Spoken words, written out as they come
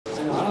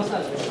You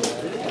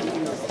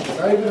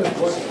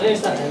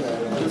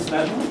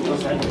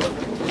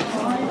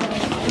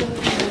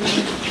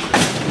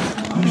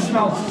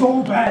smell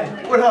so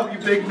bad. What up, you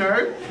big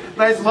nerd?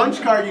 Nice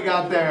lunch card you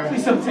got there.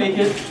 Please don't take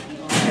it.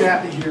 Get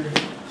out of here.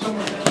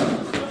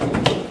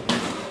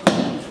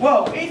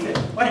 Whoa, Ethan,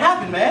 what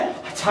happened, man?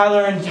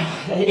 Tyler and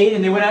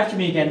Aidan, they went after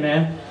me again,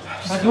 man.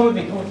 Just come with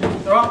me, come with me.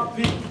 They're off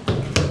the feet.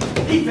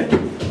 Ethan,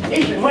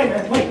 wait,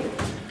 man, wait.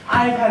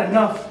 I've had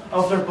enough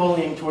of their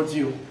bullying towards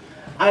you.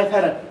 I've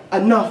had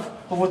enough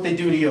of what they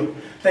do to you.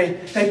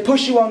 They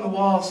push you on the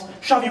walls,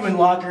 shove you in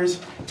lockers,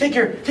 take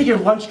your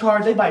lunch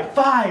card. They buy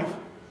 5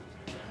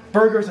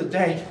 burgers a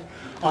day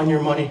on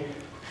your money.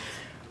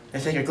 They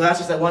take your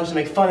glasses at lunch to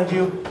make fun of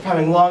you for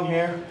having long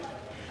hair.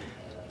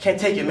 Can't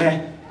take it,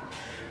 man.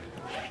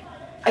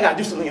 I gotta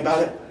do something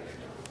about it.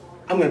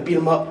 I'm gonna beat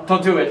them up.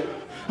 Don't do it.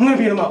 I'm gonna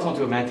beat them up. Don't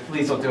do it, man.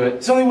 Please don't do it.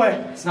 It's the only way.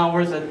 It's not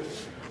worth it.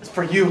 It's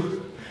for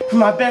you. For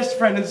my best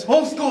friend in this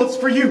whole school, it's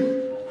for you.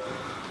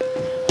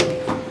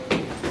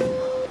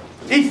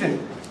 Ethan,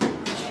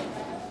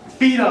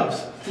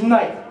 B-dubs,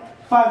 tonight,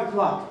 5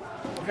 o'clock.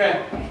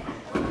 Okay.